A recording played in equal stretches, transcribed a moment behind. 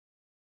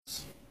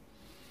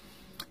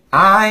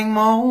I'm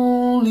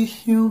only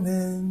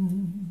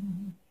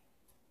human.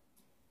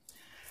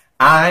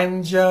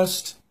 I'm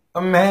just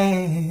a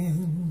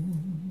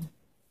man.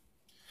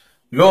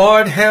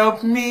 Lord,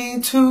 help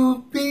me to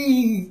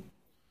be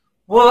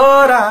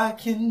what I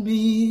can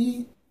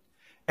be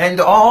and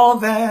all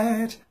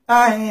that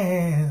I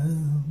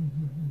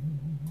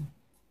am.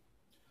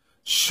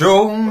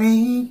 Show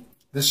me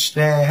the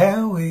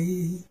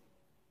stairway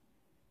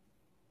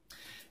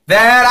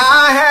that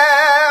I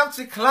have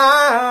to climb.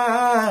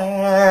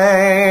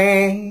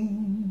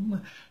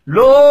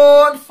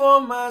 Lord,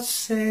 for my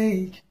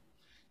sake,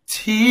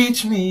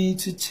 teach me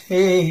to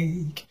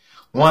take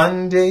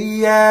one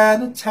day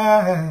at a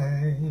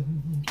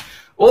time.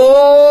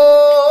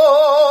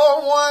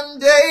 Oh, one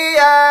day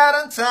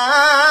at a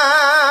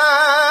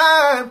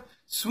time.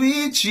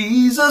 Sweet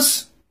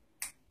Jesus,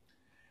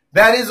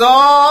 that is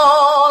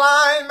all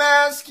I'm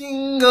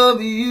asking of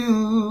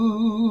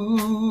you.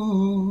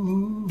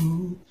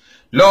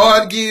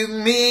 Lord, give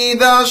me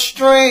the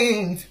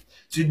strength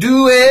to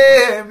do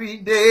every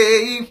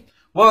day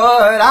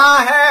what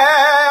I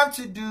have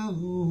to do.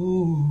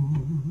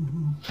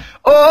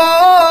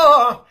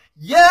 Oh,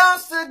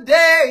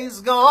 yesterday's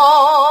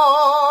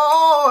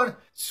gone,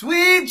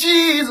 sweet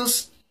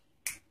Jesus,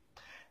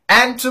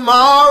 and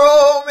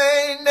tomorrow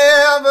may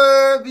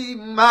never be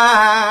mine.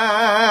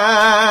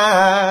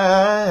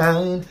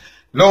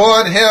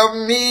 Lord, help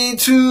me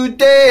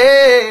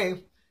today.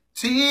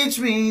 Teach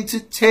me to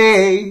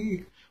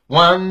take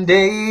one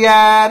day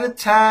at a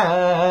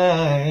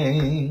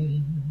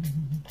time.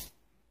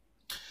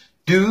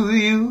 Do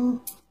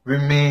you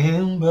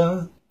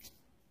remember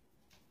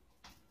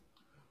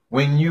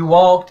when you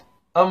walked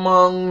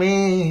among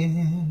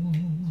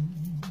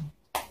men?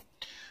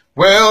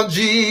 Well,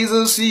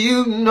 Jesus,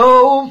 you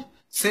know,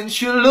 since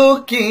you're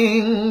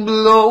looking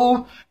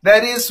below,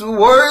 that it's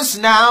worse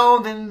now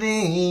than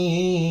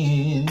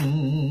then.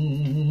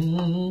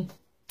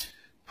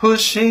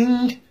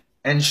 Pushing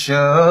and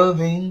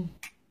shoving,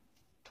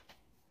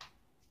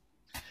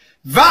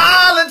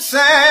 violence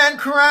and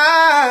crime.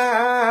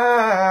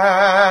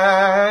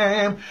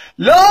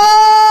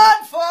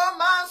 Lord, for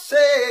my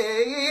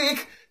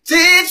sake,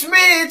 teach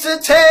me to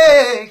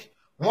take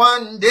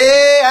one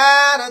day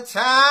at a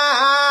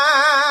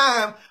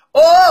time.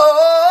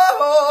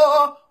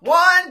 Oh,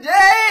 one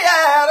day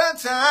at a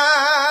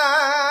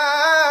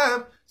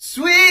time.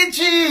 Sweet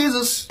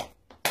Jesus,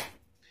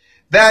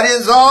 that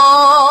is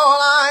all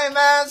I'm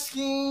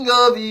asking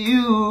of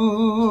you.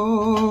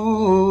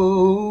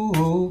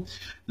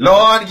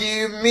 Lord,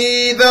 give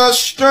me the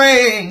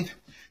strength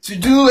to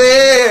do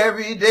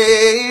every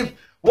day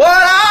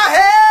what I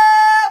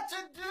have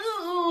to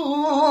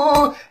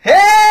do.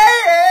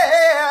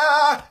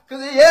 Yeah,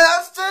 'cause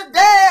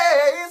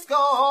yesterday is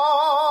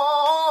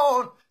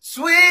gone,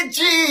 sweet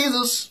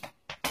Jesus,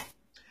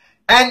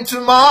 and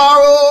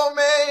tomorrow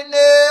may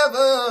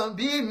never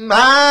be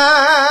mine.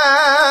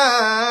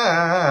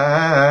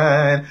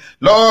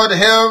 Lord,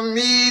 help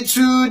me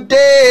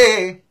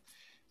today.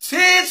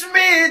 Teach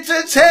me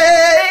to take